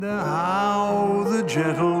How the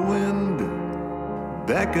gentle wind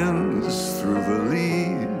beckons through the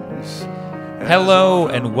leaves. Hello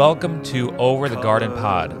and welcome to Over the Garden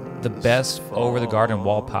Pod, the best Over the Garden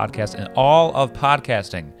Wall podcast in all of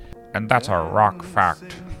podcasting. And that's a rock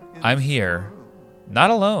fact. I'm here, not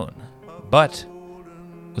alone, but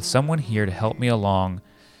with someone here to help me along.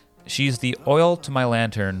 She's the oil to my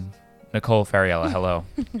lantern, Nicole Fariella. Hello.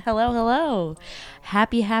 Hello.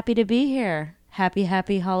 Happy to be here. Happy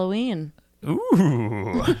Halloween.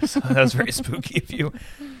 Ooh, that was very spooky of you.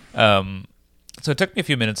 So it took me a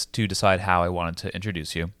few minutes to decide how I wanted to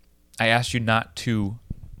introduce you. I asked you not to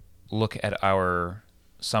look at our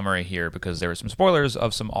summary here because there were some spoilers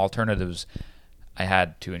of some alternatives. I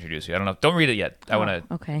had to introduce you. I don't know. Don't read it yet.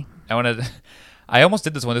 Okay. I almost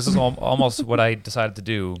did this one. This is almost what I decided to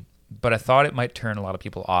do, but I thought it might turn a lot of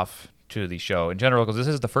people off to the show in general because this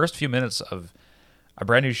is the first few minutes of a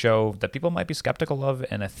brand new show that people might be skeptical of,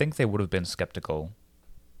 and I think they would have been skeptical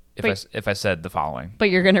if I said the following. But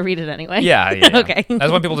you're going to read it anyway? Yeah. Okay. I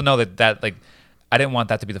just want people to know that I didn't want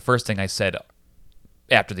that to be the first thing I said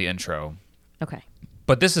after the intro. Okay.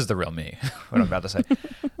 But this is the real me, what I'm about to say.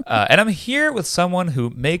 And I'm here with someone who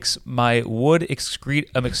makes my wood excrete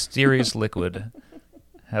a mysterious liquid.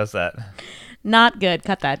 How's that? Not good.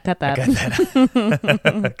 Cut that. I got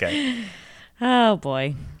that. Okay. Oh,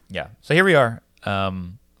 boy. Yeah. So here we are.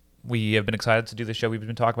 We have been excited to do this show. We've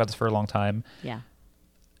been talking about this for a long time. Yeah.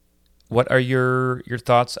 What are your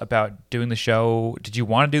thoughts about doing the show? Did you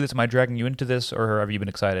want to do this? Am I dragging you into this, or have you been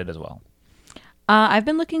excited as well? I've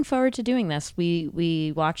been looking forward to doing this.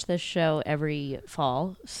 We watch this show every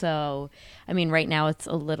fall. So, I mean, right now it's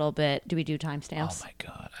a little bit... Do we do timestamps? Oh, my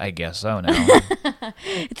God. I guess so now.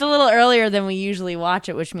 It's a little earlier than we usually watch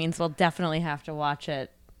it, which means we'll definitely have to watch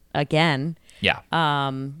it again. Yeah.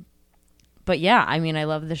 But yeah, I mean, I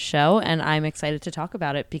love this show, and I'm excited to talk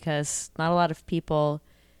about it because not a lot of people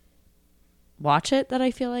watch it that I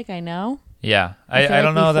feel like I know. Yeah. I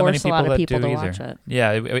don't know that many people that do either. Watch it. Yeah.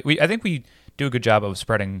 I think we do a good job of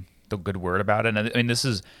spreading the good word about it. And I mean, this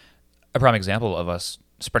is a prime example of us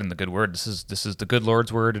spreading the good word. This is the good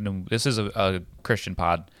Lord's word, and this is a Christian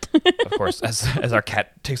pod, of course. As our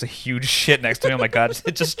cat takes a huge shit next to me, oh my God,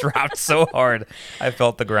 it just dropped so hard. I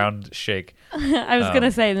felt the ground shake. I was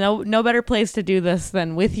gonna say no better place to do this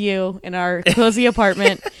than with you in our cozy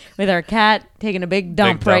apartment with our cat taking a big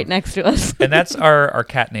dump right next to us. And that's our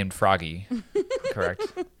cat named Froggy,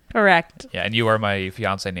 correct? Correct. Yeah, and you are my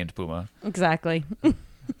fiance named Puma. Exactly.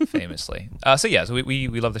 Famously. So we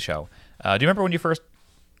love the show. Do you remember when you first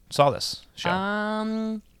saw this show?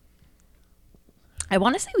 I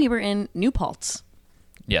want to say we were in New Paltz.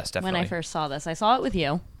 Yes, definitely. When I first saw this. I saw it with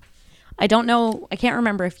you. I don't know. I can't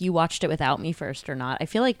remember if you watched it without me first or not. I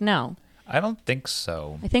feel like no. I don't think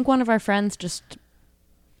so. I think one of our friends just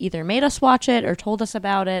either made us watch it or told us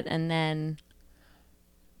about it, and then...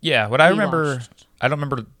 Yeah, what I remember... I don't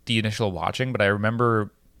remember the initial watching, but I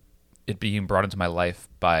remember it being brought into my life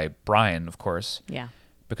by Brian, of course. Yeah.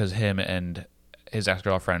 Because him and his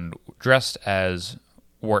ex-girlfriend dressed as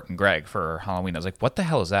Wart and Greg for Halloween. I was like, what the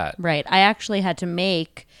hell is that? Right. I actually had to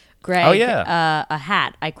make Greg a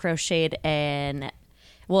hat. I crocheted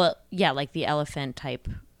like the elephant type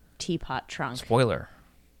teapot trunk. Spoiler.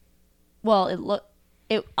 Well,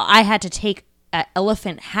 I had to take an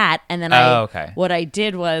elephant hat, and then what I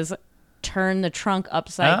did was turn the trunk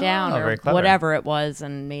upside down or whatever it was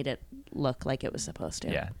and made it look like it was supposed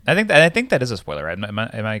to. Yeah. I think that is a spoiler, right? Am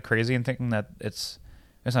I crazy in thinking that it's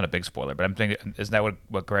not a big spoiler, but I'm thinking, isn't that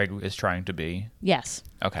what Greg is trying to be? Yes.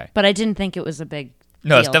 Okay. But I didn't think it was a big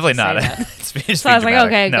No, it's definitely not. So I was like,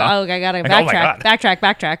 okay, I gotta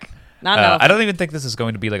backtrack. I don't even think this is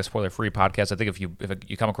going to be like a spoiler-free podcast. I think if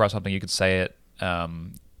you come across something, you could say it.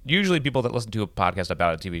 Usually people that listen to a podcast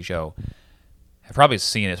about a TV show have probably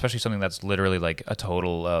seen it, especially something that's literally like a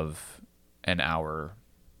total of an hour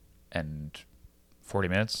and 40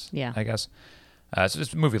 minutes, I guess. So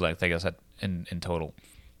it's movie length, I guess, in total.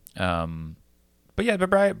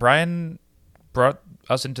 But Brian brought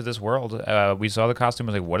us into this world. We saw the costume.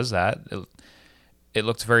 I was like, what is that? It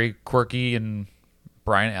looks very quirky and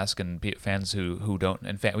Brian-esque, and fans who don't...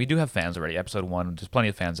 And we do have fans already. Episode 1, there's plenty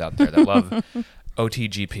of fans out there that love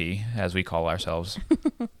OTGP, as we call ourselves.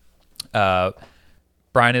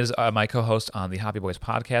 Brian is my co-host on the Hobby Boys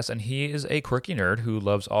podcast, and he is a quirky nerd who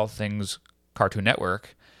loves all things Cartoon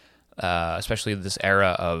Network, especially this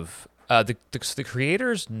era of... The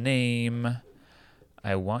creator's name,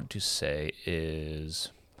 I want to say,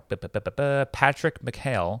 is Patrick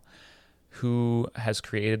McHale, who has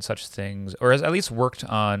created such things, or has at least worked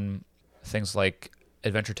on things like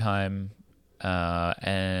Adventure Time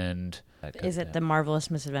and Is it The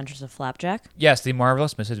Marvelous Misadventures of Flapjack? Yes, The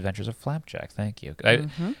Marvelous Misadventures of Flapjack. Thank you.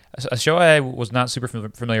 A show I was not super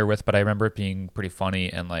familiar with, but I remember it being pretty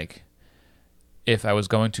funny. And like, if I was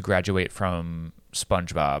going to graduate from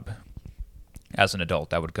SpongeBob as an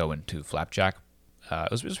adult, I would go into Flapjack.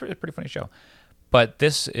 It was a pretty funny show. But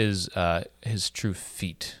this is his true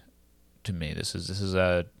feat to me. This is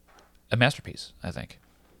a masterpiece, I think.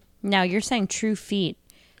 Now, you're saying true feat,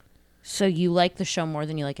 so you like the show more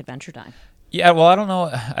than you like Adventure Time. Yeah, well, I don't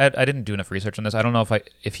know. I didn't do enough research on this. I don't know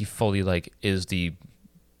if he fully like is the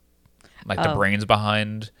brains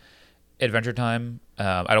behind Adventure Time.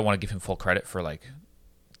 I don't want to give him full credit for like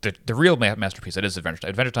the real masterpiece. It is Adventure Time.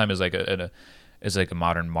 Adventure Time is like a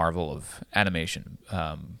modern marvel of animation.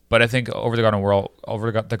 But I think Over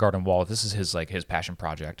the Garden Wall, this is his passion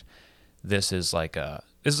project. This is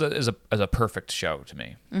a perfect show to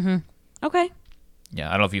me. Mm-hmm. Okay. Yeah,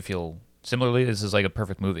 I don't know if you feel similarly. This is like a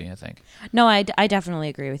perfect movie, I think. No, I definitely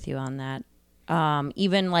agree with you on that.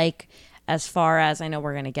 Even like as far as, I know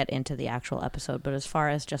we're going to get into the actual episode, but as far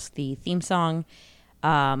as just the theme song,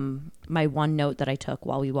 my one note that I took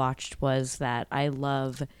while we watched was that I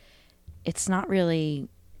love, it's not really,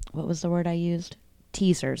 what was the word I used?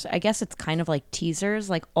 Teasers. I guess it's kind of like teasers,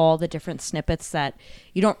 like all the different snippets that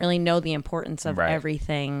you don't really know the importance of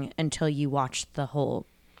everything until you watch the whole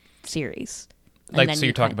series. Like, so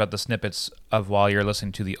you're talking about the snippets of while you're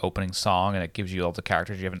listening to the opening song, and it gives you all the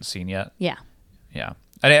characters you haven't seen yet? Yeah. Yeah.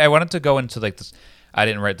 I wanted to go into, like, this. I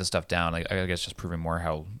didn't write this stuff down. Like, I guess just proving more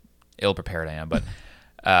how ill-prepared I am. But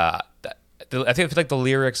I feel like the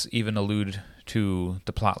lyrics even allude to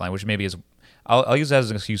the plot line, which maybe is... I'll use that as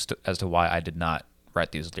an excuse as to why I did not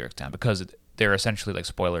write these lyrics down, because they're essentially like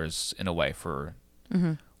spoilers in a way for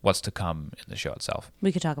what's to come in the show itself.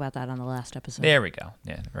 We could talk about that on the last episode. There we go.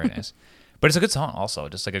 Yeah, very nice. But it's a good song also,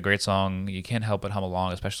 just like a great song. You can't help but hum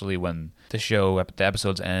along, especially when the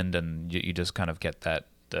episodes end and you just kind of get that,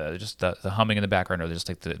 the humming in the background, or just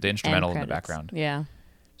like the instrumental in the background. Yeah.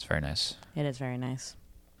 It's very nice. It is very nice.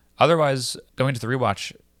 Otherwise, going to the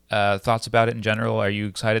rewatch, thoughts about it in general? Are you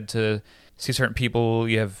excited to see certain people?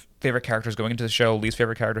 You have favorite characters going into the show, least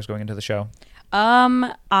favorite characters going into the show?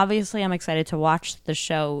 Obviously, I'm excited to watch the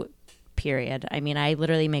show, period. I mean, I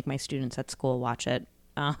literally make my students at school watch it.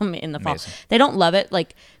 In the fall. Amazing. They don't love it.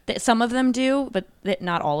 Like some of them do, but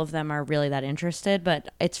not all of them are really that interested.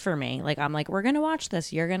 But it's for me. Like, I'm like, we're going to watch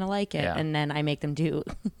this. You're going to like it. Yeah. And then I make them do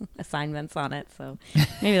assignments on it. So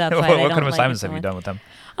maybe that's why what kind of assignments have you done with them?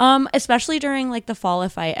 Especially during like the fall,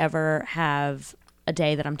 if I ever have a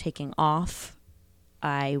day that I'm taking off,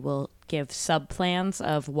 I will give sub plans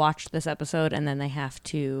of watch this episode, and then they have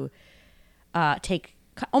to take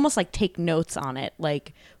notes on it.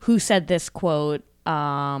 Like, who said this quote?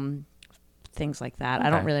 Things like that. Okay.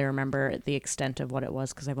 I don't really remember the extent of what it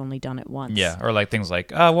was because I've only done it once. Yeah, or like things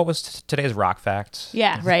like, what was today's rock fact?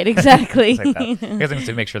 Yeah, right, exactly. Things like that. Things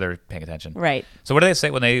to make sure they're paying attention. Right. So what do they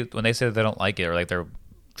say when they say that they don't like it, or like they're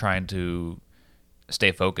trying to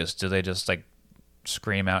stay focused? Do they just like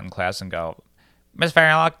scream out in class and go, "Miss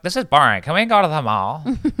Fairlock, this is boring. Can we go to the mall?"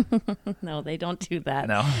 No, they don't do that.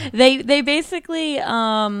 No. They basically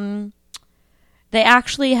they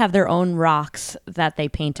actually have their own rocks that they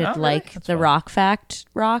painted, like the fun. Rock Fact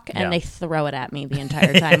rock, and they throw it at me the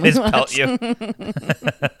entire time. They just pelt you.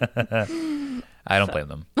 I don't blame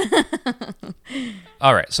them.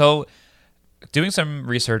 All right, so doing some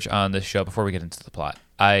research on this show before we get into the plot,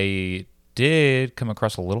 I did come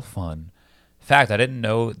across a little fun fact. I didn't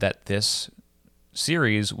know that this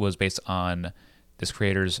series was based on this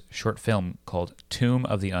creator's short film called Tomb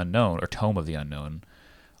of the Unknown, or Tome of the Unknown.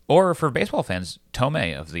 Or for baseball fans, Tome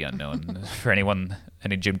of the Unknown. For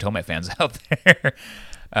any Jim Tome fans out there.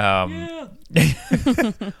 Yeah.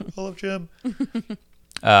 I love Jim.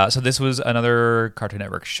 So this was another Cartoon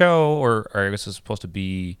Network show, or I guess it was supposed to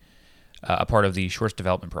be a part of the Shorts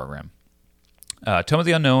Development Program. Tome of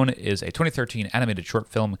the Unknown is a 2013 animated short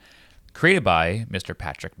film created by Mr.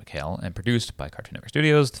 Patrick McHale and produced by Cartoon Network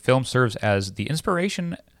Studios. The film serves as the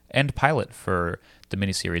inspiration and pilot for the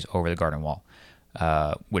miniseries Over the Garden Wall,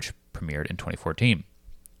 which premiered in 2014.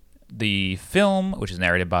 The film, which is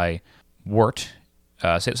narrated by Wart,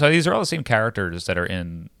 so these are all the same characters that are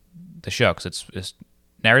in the show, because it's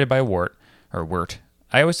narrated by Wart.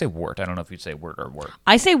 I always say Wart. I don't know if you'd say Wart or Wart.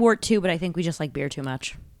 I say Wart too, but I think we just like beer too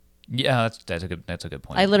much. Yeah, that's a good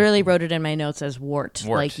point. I literally wrote it in my notes as Wart.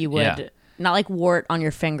 Like you would, not like wart on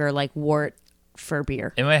your finger, like Wart for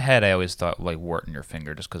beer. In my head, I always thought like wart on your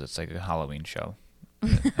finger, just because it's like a Halloween show. I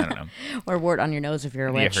don't know. Or wart on your nose if you're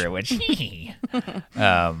a witch. If you're a witch.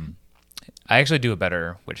 I actually do a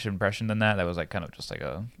better witch impression than that. That was like kind of just like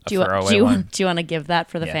a throwaway one. Do you want to give that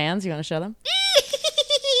for the fans? You want to show them?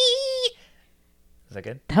 Is that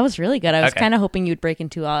good? That was really good. I was kind of hoping you'd break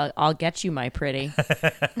into I'll get you, my pretty.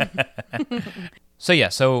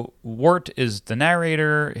 So Wart is the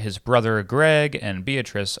narrator. His brother Greg and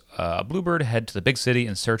Beatrice, Bluebird, head to the big city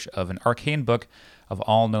in search of an arcane book of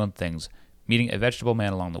all known things, meeting a vegetable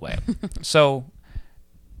man along the way. So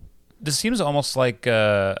this seems almost like,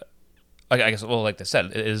 I guess, well, like they said,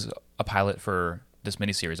 it is a pilot for this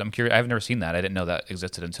miniseries. I'm curious. I've never seen that. I didn't know that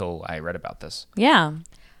existed until I read about this. Yeah.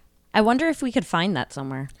 I wonder if we could find that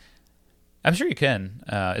somewhere. I'm sure you can.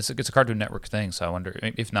 It's a Cartoon Network thing, so I wonder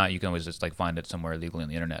if not, you can always just like find it somewhere legally on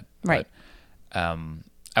the internet. Right. But,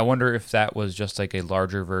 I wonder if that was just like a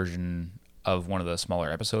larger version of one of the smaller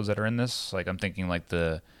episodes that are in this. Like I'm thinking like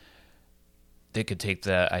they could take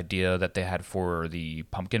the idea that they had for the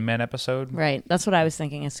Pumpkin Man episode. Right. That's what I was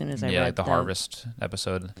thinking as soon as I read like the Harvest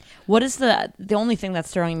episode. What is the only thing that's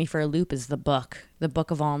throwing me for a loop is the book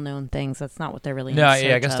of all known things. That's not what they're really No,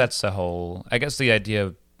 yeah, I guess that's the whole. I guess the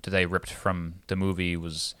idea that they ripped from the movie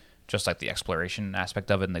was just like the exploration aspect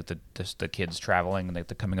of it, and like the kids traveling and like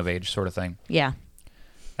the coming of age sort of thing. Yeah,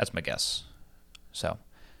 that's my guess. So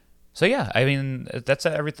yeah, I mean that's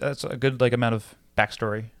a good like amount of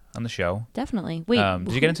backstory on the show. Definitely. Wait,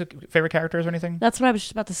 did you get into favorite characters or anything? That's what I was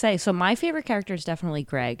just about to say. So my favorite character is definitely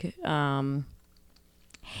Greg.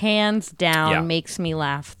 Hands down, makes me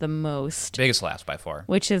laugh the most. Biggest laughs by far.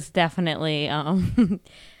 Which is definitely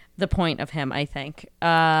the point of him, I think.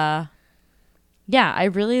 I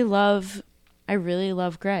really love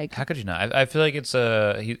Greg. How could you not? I feel like it's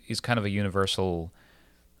he's kind of a universal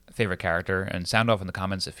favorite character. And sound off in the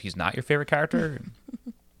comments if he's not your favorite character.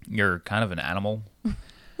 You're kind of an animal,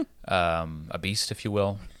 a beast, if you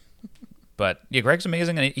will. But yeah, Greg's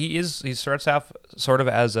amazing, and he starts off sort of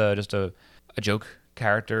as just a joke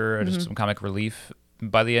character, or just some comic relief.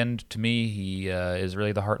 By the end, to me, he is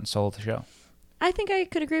really the heart and soul of the show. I think I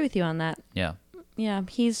could agree with you on that. Yeah. Yeah,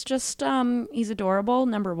 he's just he's adorable,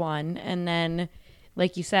 number one, and then,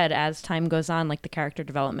 like you said, as time goes on, like the character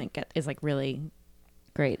development is like really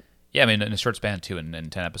great. Yeah, I mean, in a short span too, in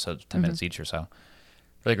 10 episodes, 10 minutes each or so.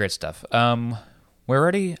 Really great stuff. We're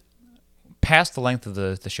already past the length of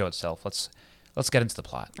the show itself. Let's get into the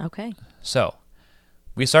plot. Okay. So,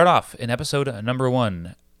 we start off in episode number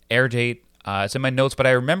 1. Air date. It's in my notes, but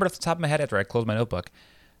I remember off the top of my head after I closed my notebook.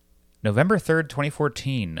 November 3rd,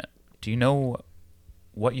 2014. Do you know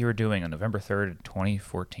what you were doing on November 3rd,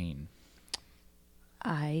 2014?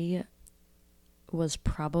 I was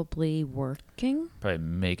probably working. Probably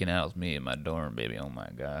making out with me in my dorm, baby. Oh, my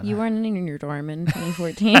God. You weren't in your dorm in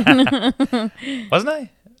 2014. Wasn't I?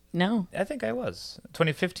 No. I think I was.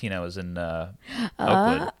 2015, I was in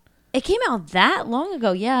Oakwood. It came out that long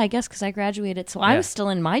ago. Yeah, I guess because I graduated. So I was still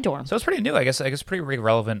in my dorm. So it's pretty new. I guess pretty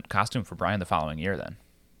relevant costume for Brian the following year then.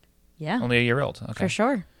 Yeah. Only a year old. Okay. For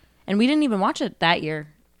sure. And we didn't even watch it that year,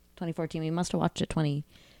 2014. We must have watched it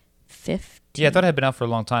 2015. Yeah, I thought it had been out for a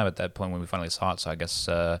long time at that point when we finally saw it. So I guess...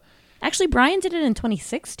 Actually, Brian did it in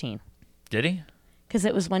 2016. Did he? Because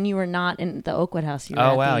it was when you were not in the Oakwood house. You were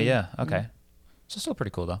oh, wow, yeah. Okay. So still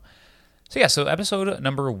pretty cool, though. So yeah, so episode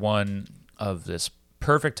number 1 of this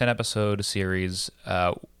perfect 10-episode series.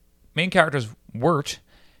 Main characters Wirt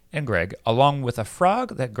and Greg, along with a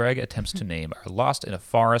frog that Greg attempts to name, are lost in a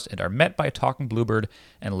forest and are met by a talking bluebird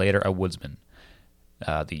and later a woodsman.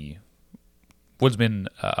 The woodsman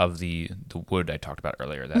of the wood I talked about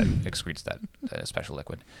earlier that excretes that special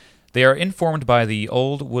liquid. They are informed by the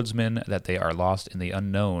old woodsman that they are lost in the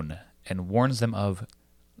unknown and warns them of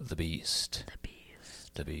the beast.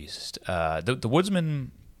 The beast. The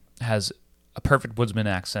woodsman has a perfect woodsman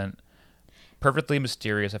accent, perfectly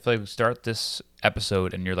mysterious. I feel like we start this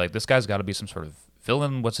episode and you're like, this guy's got to be some sort of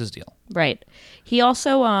villain. What's his deal? Right. He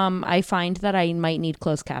also, I find that I might need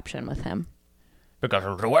closed caption with him. Because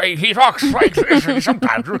of the way he talks like this, and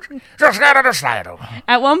sometimes just get understand him.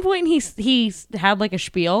 At one point, he had like a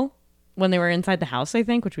spiel when they were inside the house, I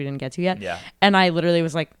think, which we didn't get to yet. Yeah. And I literally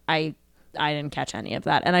was like, I didn't catch any of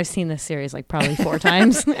that. And I've seen this series like probably 4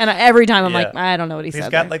 times. And every time I'm like, I don't know what he said.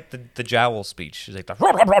 He's got like the jowl speech. He's like, and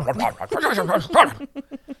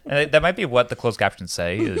that might be what the closed captions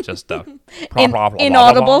say. It's just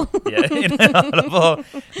inaudible. Yeah, inaudible.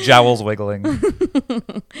 Jowls wiggling.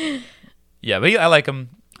 Yeah, but I like him.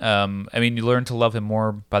 I mean, you learn to love him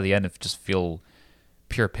more by the end if you just feel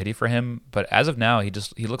pure pity for him. But as of now, he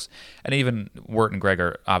looks, and even Wirt and Greg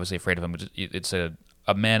are obviously afraid of him. It's a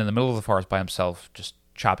man in the middle of the forest by himself, just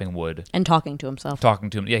chopping wood. And talking to himself. Talking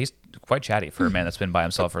to him. Yeah, he's quite chatty for a man that's been by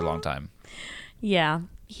himself for a long time. Yeah.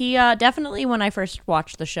 He definitely, when I first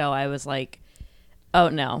watched the show, I was like, oh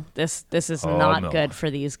no, this is not good for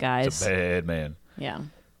these guys. It's a bad man. Yeah.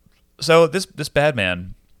 So this bad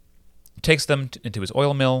man takes them into his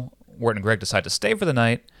oil mill. Wirt and Greg decide to stay for the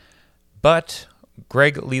night, but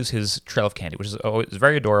Greg leaves his trail of candy, which is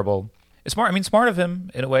very adorable. It's smart. I mean, smart of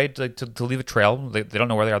him in a way to leave a trail. They don't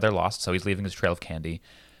know where they are. They're lost, so he's leaving his trail of candy.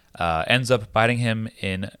 Ends up biting him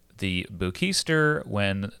in the bookeister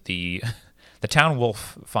when the town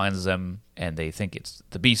wolf finds them, and they think it's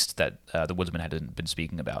the beast that the woodsman had been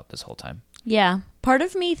speaking about this whole time. Yeah. Part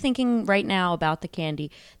of me thinking right now about the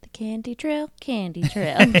candy trail, candy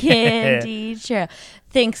trail,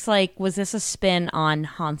 thinks like, was this a spin on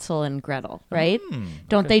Hansel and Gretel, right?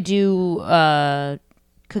 Don't they do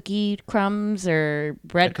cookie crumbs or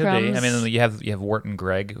bread crumbs? I mean, you have Wirt and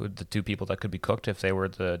Greg, the two people that could be cooked if they were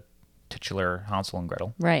the titular Hansel and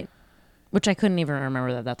Gretel. Right. Which I couldn't even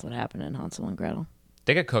remember that's what happened in Hansel and Gretel.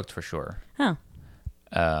 They get cooked for sure. Huh.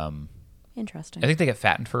 Interesting. I think they get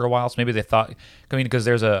fattened for a while, so maybe they thought... I mean, because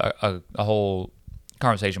there's a whole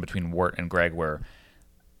conversation between Wirt and Greg where...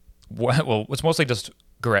 Well, it's mostly just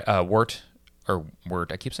Wirt, or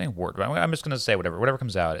Wirt. I keep saying Wirt. I'm just going to say whatever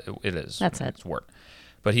comes out, it is. That's it. It's Wirt.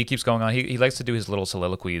 But he keeps going on. He likes to do his little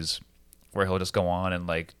soliloquies where he'll just go on and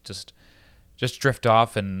like just drift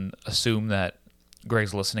off and assume that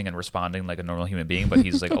Greg's listening and responding like a normal human being, but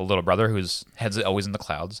he's like a little brother whose head's always in the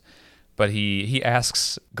clouds. But he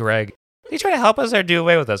asks Greg, "Are you trying to help us or do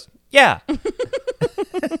away with us?" Yeah.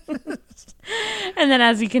 And then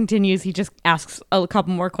as he continues, he just asks a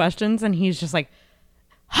couple more questions, and he's just like,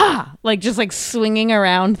 "Ha!" Like just like swinging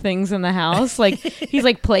around things in the house, like he's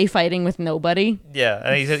like play fighting with nobody. Yeah,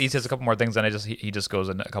 and he says a couple more things, and he just goes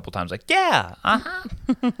in a couple times like, "Yeah,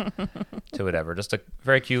 to whatever." Just a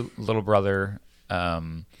very cute little brother.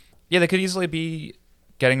 Yeah, they could easily be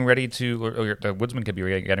getting ready to, or the woodsman could be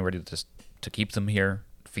getting ready to keep them here,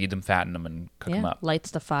 feed them, fatten them, and cook them up.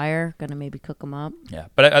 Lights the fire, gonna maybe cook them up. Yeah,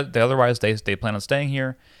 but otherwise they plan on staying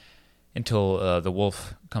here until the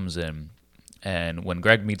wolf comes in. And when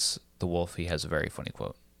Greg meets the wolf, he has a very funny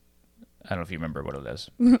quote. I don't know if you remember what it is.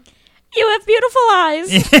 You have beautiful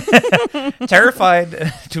eyes.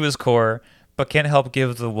 Terrified to his core, but can't help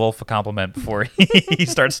give the wolf a compliment before he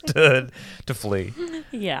starts to flee.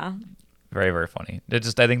 Yeah. Very, very funny. I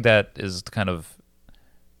think that is kind of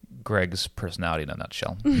Greg's personality in a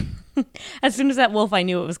nutshell. As soon as that wolf, I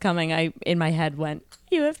knew it was coming. I, in my head, went,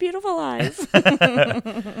 "You have beautiful eyes."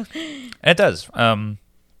 And it does. So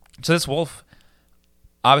this wolf,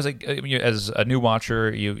 obviously, as a new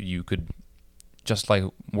watcher, you could, just like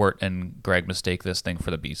Wirt and Greg, mistake this thing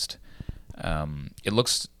for the beast. It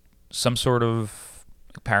looks some sort of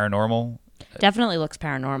paranormal. Definitely looks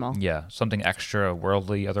paranormal. Yeah, something extra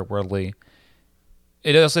worldly, otherworldly.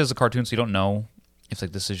 It also is a cartoon, so you don't know if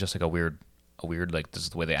like this is just like a weird like this is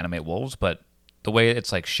the way they animate wolves, but the way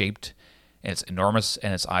it's like shaped and it's enormous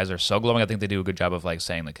and its eyes are so glowing, I think they do a good job of like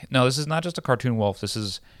saying like, no, this is not just a cartoon wolf. This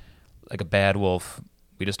is like a bad wolf.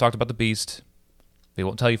 We just talked about the beast. We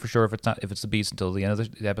won't tell you for sure if it's the beast until the end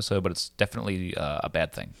of the episode, but it's definitely a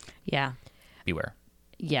bad thing. Yeah. Beware.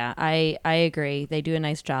 Yeah, I agree. They do a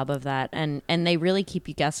nice job of that, and they really keep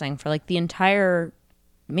you guessing for like the entire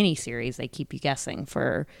miniseries. They keep you guessing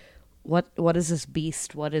for what is this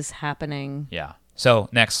beast? What is happening? Yeah. So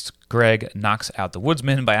next, Greg knocks out the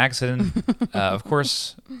woodsman by accident, of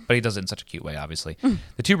course, but he does it in such a cute way, obviously.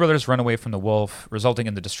 The two brothers run away from the wolf, resulting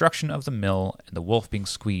in the destruction of the mill and the wolf being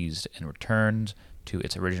squeezed and returned to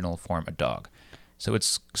its original form, a dog. So it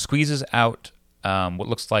squeezes out what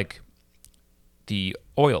looks like the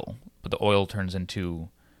oil, but the oil turns into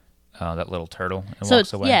that little turtle and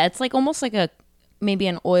walks away. Yeah, it's like almost like maybe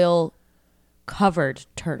an oil covered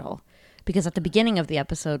turtle, because at the beginning of the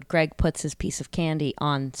episode, Greg puts his piece of candy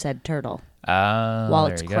on said turtle while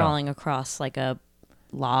it's crawling across like a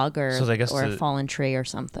log or a fallen tree or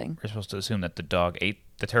something. We're supposed to assume that the dog ate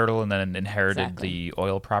the turtle and then inherited the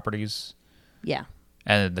oil properties. Yeah,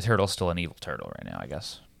 and the turtle's still an evil turtle right now, I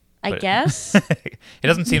guess. I guess. It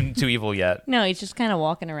doesn't seem too evil yet. No, he's just kind of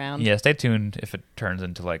walking around. Yeah, stay tuned if it turns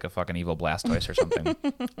into like a fucking evil Blastoise or something.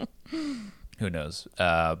 Who knows?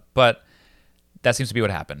 But that seems to be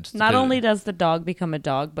what happened. Not only does the dog become a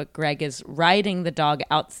dog, but Greg is riding the dog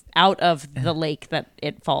out of the lake that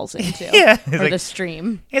it falls into. Yeah, or the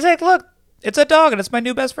stream. He's like, look, it's a dog and it's my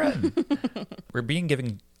new best friend. We're being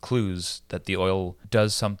given clues that the oil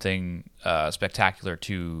does something spectacular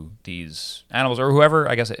to these animals, or whoever,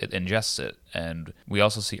 I guess, it ingests it. And we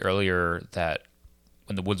also see earlier that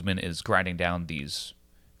when the woodsman is grinding down these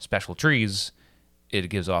special trees, it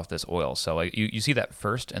gives off this oil. So like, you see that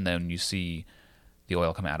first, and then you see the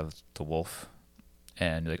oil come out of the wolf.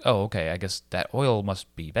 And you're like, oh, okay, I guess that oil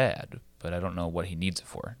must be bad, but I don't know what he needs it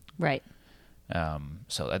for. Right.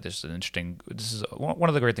 So that is an interesting. This is one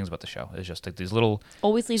of the great things about the show is just like these little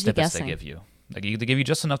always leaves you snippets guessing. They give you. Like they give you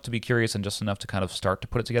just enough to be curious and just enough to kind of start to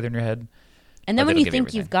put it together in your head. And then when you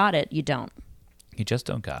think you've got it, you don't. You just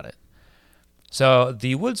don't got it. So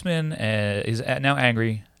the woodsman is now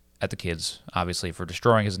angry at the kids, obviously, for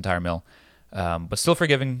destroying his entire mill, but still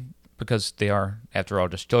forgiving because they are, after all,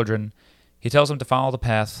 just children. He tells them to follow the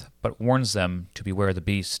path, but warns them to beware of the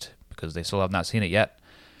beast because they still have not seen it yet.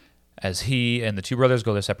 As he and the two brothers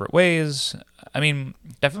go their separate ways, I mean,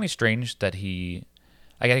 definitely strange that I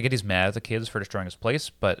gotta get he's mad at the kids for destroying his place,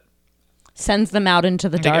 but sends them out into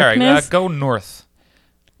the darkness. All right, go north.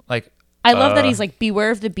 Like, I love that he's like, beware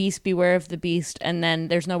of the beast, and then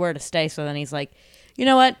there's nowhere to stay. So then he's like, you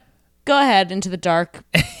know what? Go ahead into the dark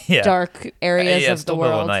areas of the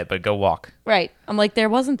world. Middle of the night, but go walk. Right. I'm like, there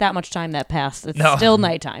wasn't that much time that passed. It's still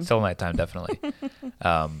nighttime. Still nighttime, definitely.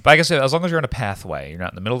 But I guess as long as you're on a pathway, you're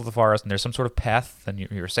not in the middle of the forest, and there's some sort of path, then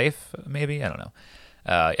you're safe. Maybe, I don't know.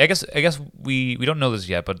 I guess we don't know this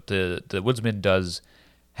yet, but the woodsman does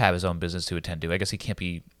have his own business to attend to. I guess he can't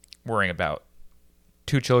be worrying about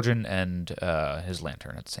two children and his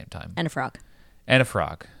lantern at the same time. And a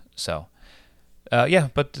frog. So,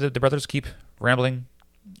 but the brothers keep rambling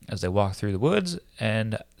as they walk through the woods,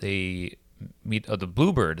 and they meet the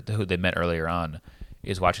bluebird who they met earlier on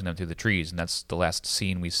is watching them through the trees, and that's the last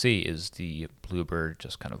scene we see is the bluebird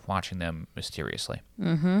just kind of watching them mysteriously.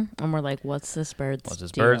 Mm-hmm. And we're like, what's this bird's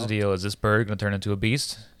deal? Is this bird going to turn into a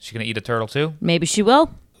beast? Is she going to eat a turtle too? Maybe she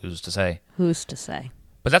will. Who's to say?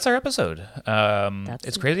 But that's our episode.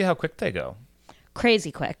 It's crazy how quick they go.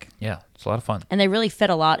 Crazy quick. Yeah, it's a lot of fun. And they really fit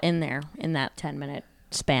a lot in there in that 10-minute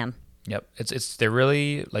span. Yep, they're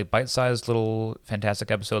really like bite-sized little fantastic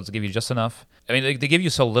episodes that give you just enough. I mean, they give you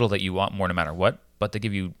so little that you want more no matter what, but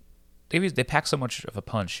they pack so much of a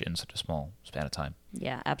punch in such a small span of time.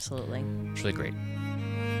 Yeah, absolutely. It's really great.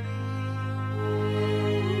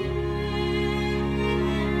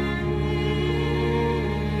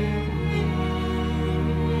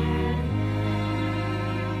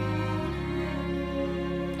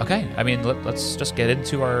 Okay, I mean, let's just get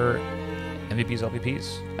into our MVPs,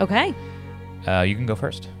 LVPs. Okay. You can go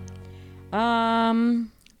first.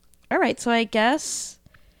 All right, so I guess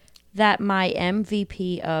that my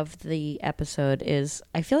MVP of the episode is,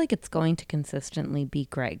 I feel like it's going to consistently be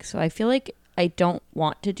Greg. So I feel like I don't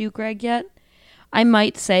want to do Greg yet. I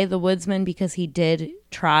might say the woodsman because he did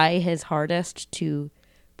try his hardest to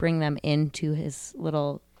bring them into his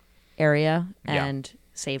little area and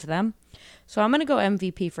save them. So I'm going to go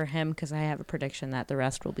MVP for him because I have a prediction that the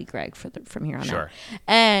rest will be Greg from here on out.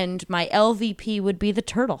 And my LVP would be the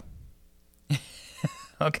turtle.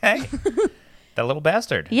 Okay. That little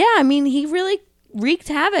bastard. Yeah, I mean, he really wreaked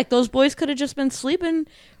havoc. Those boys could have just been sleeping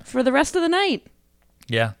for the rest of the night.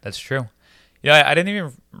 Yeah, that's true. Yeah, I didn't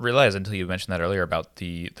even realize until you mentioned that earlier about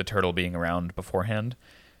the turtle being around beforehand.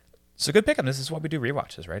 It's a good pick, and this is why we do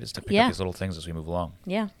rewatches, right? Is to pick up these little things as we move along.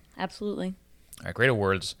 Yeah, absolutely. All right, great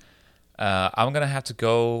awards. I'm going to have to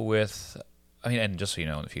go with, I mean, and just so you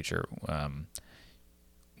know in the future,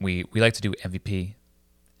 we like to do MVP,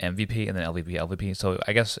 and then LVP. So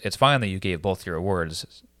I guess it's fine that you gave both your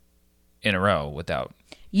awards in a row without.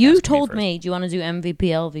 You told me, do you want to do MVP,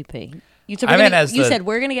 LVP? You said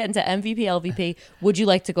we're going to get into MVP, LVP. Would you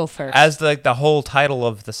like to go first? As the whole title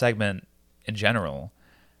of the segment in general.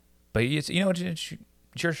 But it's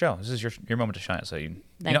your show. This is your moment to shine. So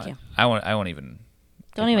Thank you. I won't even.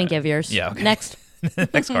 Don't even give yours. Yeah. Okay. Next.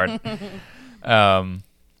 Next card.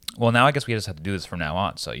 Well, now I guess we just have to do this from now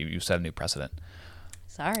on. So you set a new precedent.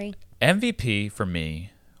 Sorry. MVP for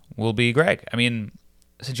me will be Greg. I mean,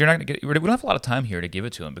 since you're not going to get, we don't have a lot of time here to give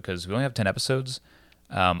it to him because we only have 10 episodes.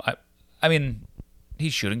 I mean, he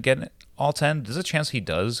shouldn't get all 10. There's a chance he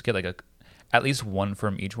does get at least one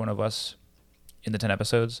from each one of us in the 10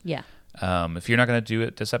 episodes. Yeah. If you're not going to do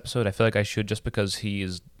it this episode, I feel like I should just because he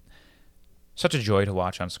is such a joy to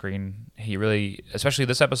watch on screen. He really, especially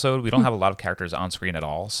this episode, we don't have a lot of characters on screen at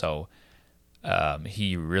all, so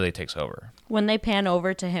he really takes over. When they pan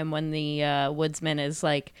over to him, when the woodsman is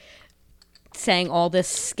saying all this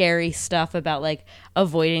scary stuff about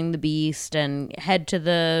avoiding the beast and head to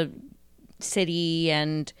the city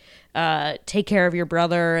and take care of your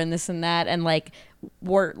brother and this and that, and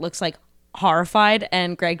Wart looks horrified,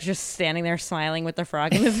 and Greg's just standing there smiling with the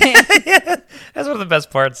frog in his hand. Yeah, that's one of the best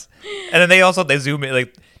parts. And then they zoom in,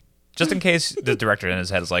 just in case the director in his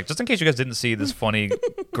head is just in case you guys didn't see this funny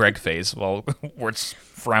Greg face while Wart's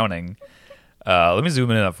frowning, let me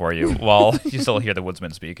zoom in up for you while you still hear the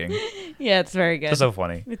woodsman speaking. Yeah, it's very good. It's so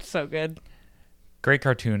funny. It's so good. great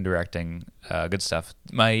cartoon directing, good stuff.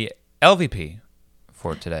 My LVP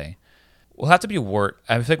for today will have to be Wart.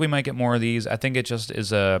 I think we might get more of these. I think it just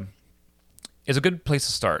is a good place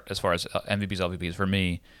to start as far as MVPs, LVPs for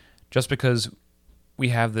me, just because we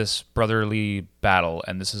have this brotherly battle,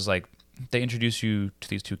 and this is like they introduce you to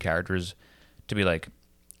these two characters to be like,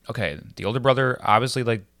 okay, the older brother obviously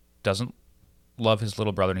like doesn't love his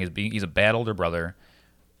little brother, and he's a bad older brother.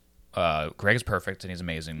 Greg is perfect and he's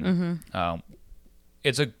amazing. I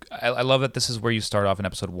love that this is where you start off in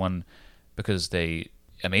episode 1 because they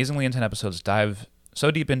amazingly in 10 episodes dive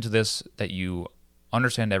so deep into this that you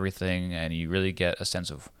understand everything and you really get a sense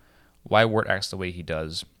of why Wart acts the way he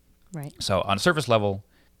does. Right. So on a surface level,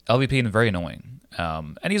 LVP and very annoying.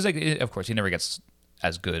 And he's like, of course, he never gets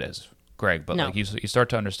as good as Greg, but like you start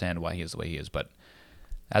to understand why he is the way he is. But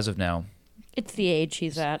as of now, it's the age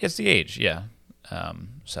he's at. It's the age, yeah.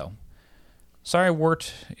 So sorry,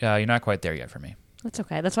 Wart, you're not quite there yet for me. That's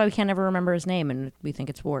okay. That's why we can't ever remember his name, and we think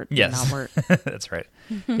it's Wart. Yes, not Wart. That's right.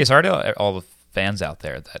 Yeah, sorry to all the fans out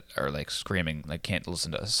there that are like screaming, like can't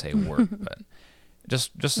listen to us say Wart, but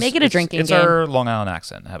just make it a drinking game. It's our Long Island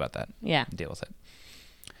accent. How about that? Yeah. Deal with it.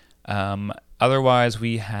 Otherwise,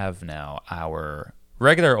 we have now our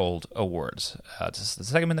regular old awards. This is the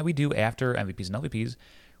segment that we do after MVPs and LVPs,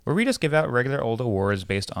 where we just give out regular old awards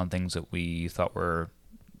based on things that we thought were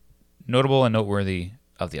notable and noteworthy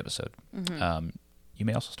of the episode. You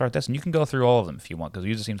may also start this, and you can go through all of them if you want, because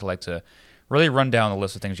you just seem to like to really run down the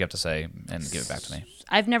list of things you have to say and give it back to me.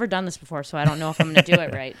 I've never done this before, so I don't know if I'm going to do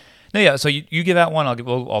it right. No, yeah. So you give out one,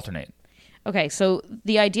 we'll alternate. Okay, so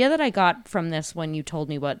the idea that I got from this when you told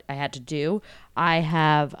me what I had to do, I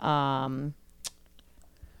have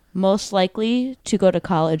most likely to go to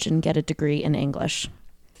college and get a degree in English.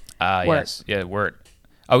 Yes. Yeah, Word.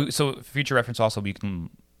 Oh, so future reference also, we can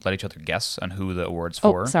let each other guess on who the award's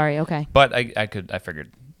for. Oh, sorry, okay. But I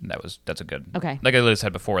figured that's a good. Okay. Like I literally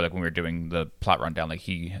said before, like when we were doing the plot rundown, like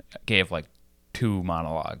he gave like 2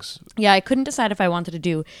 monologues. Yeah, I couldn't decide if I wanted to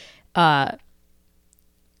do that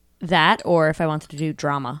or if I wanted to do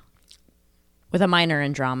drama with a minor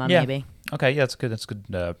in drama, maybe. Okay, yeah, that's good. That's good.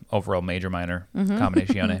 Overall major minor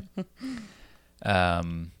combination.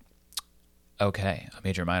 Okay, a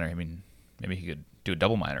major minor. I mean, maybe he could do a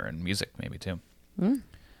double minor in music, maybe too.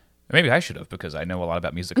 Maybe I should have, because I know a lot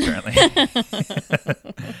about music apparently.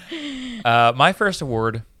 My first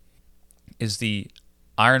award is the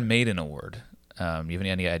Iron Maiden Award. You have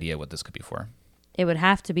any idea what this could be for? It would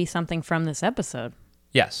have to be something from this episode.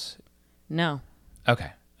 Yes. No.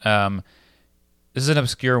 Okay. This is an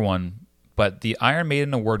obscure one, but the Iron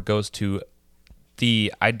Maiden Award goes to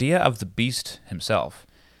the idea of the Beast himself.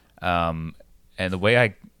 And the way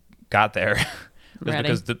I got there was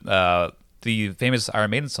because the famous Iron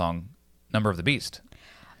Maiden song, Number of the Beast.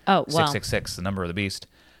 Oh, wow. 666, the number of the Beast.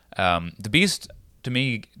 The Beast, to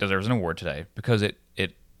me, deserves an award today because it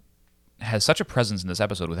has such a presence in this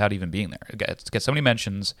episode without even being there. It gets so many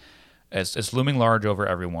mentions. It's looming large over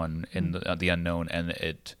everyone in the unknown, and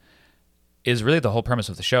it is really the whole premise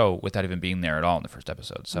of the show without even being there at all in the first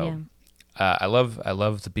episode. So I love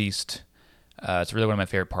the Beast. It's really one of my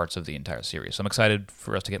favorite parts of the entire series. So I'm excited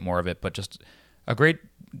for us to get more of it, but just a great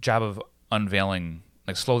job of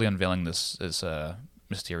slowly unveiling this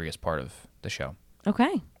mysterious part of the show.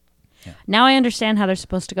 Okay. Yeah. Now I understand how they're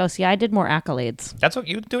supposed to go. See, I did more accolades. That's what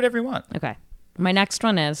you do, whatever you want. Okay. My next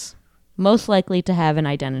one is most likely to have an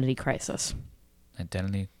identity crisis.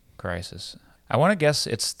 Identity crisis. I want to guess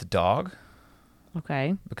it's the dog.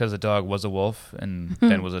 Okay. Because the dog was a wolf and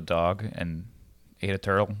then was a dog and ate a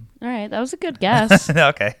turtle. All right, that was a good guess.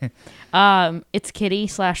 Okay. It's Kitty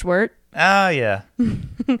 / Wirt. Ah, yeah.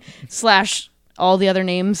 / all the other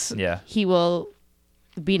names. Yeah. He will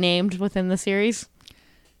be named within the series.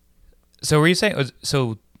 So were you saying,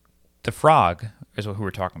 so the frog is who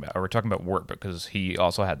we're talking about, or we're talking about Wirt because he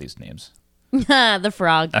also had these names? The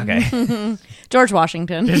frog. Okay. George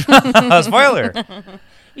Washington. Spoiler.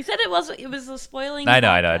 You said it was a spoiling. I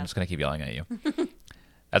know. I'm just going to keep yelling at you.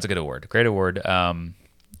 That's a good award. Great award.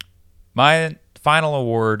 My final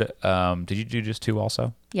award, did you do just 2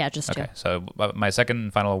 also? Yeah, just 2. Okay, so my second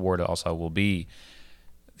and final award also will be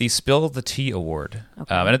the Spill the Tea Award.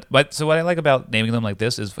 Okay. So what I like about naming them like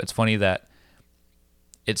this is it's funny that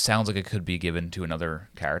it sounds like it could be given to another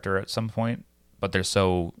character at some point, but they're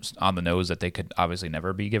so on the nose that they could obviously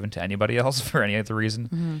never be given to anybody else for any other reason.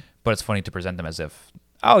 Mm-hmm. But it's funny to present them as if,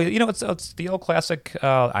 it's the old classic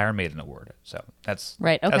Iron Maiden Award. So that's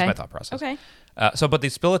right. Okay. That's my thought process. Okay. But the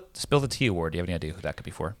Spill the Tea Award, do you have any idea who that could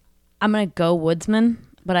be for? I'm gonna go Woodsman,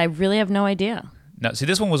 but I really have no idea. No, see,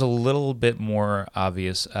 this one was a little bit more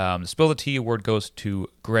obvious. The Spill the Tea Award goes to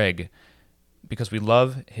Greg because we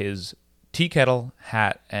love his tea kettle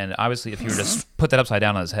hat, and obviously if you were to put that upside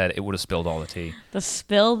down on his head, it would have spilled all the tea. The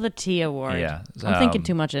Spill the Tea Award. Yeah. I'm thinking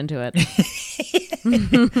too much into it.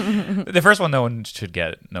 The first one no one should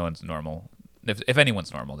get. No one's normal. If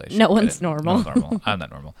anyone's normal, they should. No one's normal. No one's normal. I'm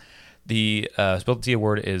not normal. The Spill the Tea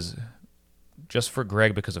Award is just for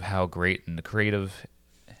Greg because of how great and creative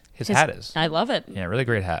his hat is. I love it. Yeah, really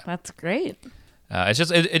great hat. That's great. It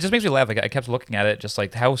just makes me laugh. Like I kept looking at it, just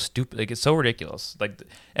like how stupid. Like it's so ridiculous. Like,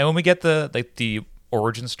 and when we get the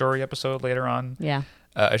origin story episode later on, yeah,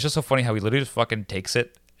 it's just so funny how he literally just fucking takes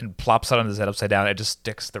it and plops it on his head upside down. And it just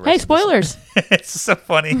sticks the rest. Hey, spoilers! It's so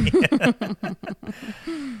funny.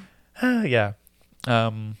 Yeah,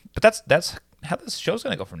 but that's how this show's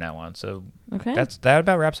gonna go from now on. So okay, that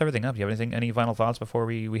about wraps everything up. You have any final thoughts before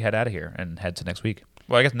we head out of here and head to next week?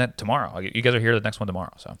 Well, I guess tomorrow. You guys are here the next one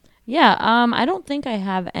tomorrow. So yeah, I don't think I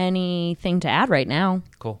have anything to add right now.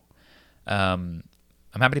 Cool. I'm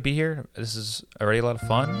happy to be here. This is already a lot of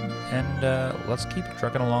fun, and let's keep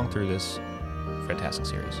trucking along through this fantastic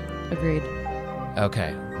series. Agreed.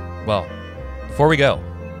 Okay. Well, before we go,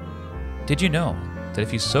 did you know that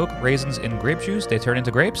if you soak raisins in grape juice, they turn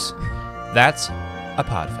into grapes? That's a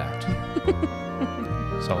pod fact.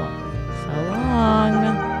 So long. So long.